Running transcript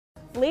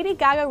Lady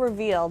Gaga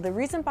revealed the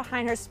reason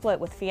behind her split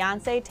with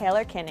fiancé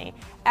Taylor Kinney.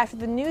 After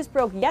the news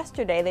broke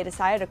yesterday, they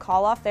decided to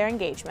call off their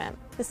engagement.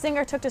 The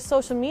singer took to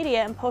social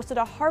media and posted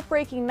a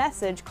heartbreaking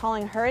message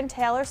calling her and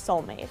Taylor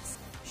soulmates.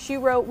 She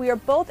wrote, "We are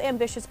both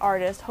ambitious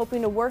artists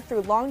hoping to work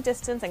through long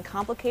distance and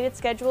complicated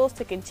schedules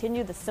to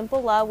continue the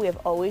simple love we have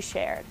always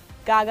shared."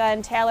 Gaga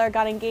and Taylor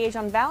got engaged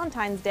on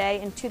Valentine's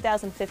Day in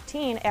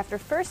 2015 after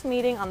first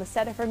meeting on the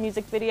set of her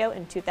music video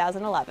in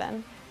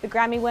 2011. The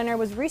Grammy winner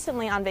was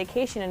recently on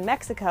vacation in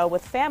Mexico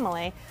with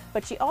family,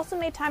 but she also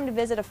made time to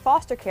visit a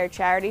foster care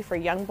charity for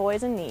young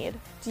boys in need.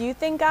 Do you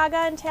think Gaga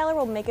and Taylor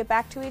will make it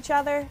back to each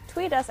other?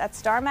 Tweet us at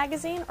Star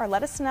Magazine or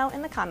let us know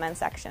in the comment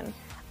section.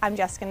 I'm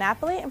Jessica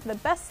Napoli, and for the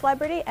best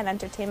celebrity and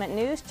entertainment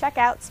news, check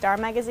out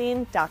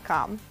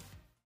starmagazine.com.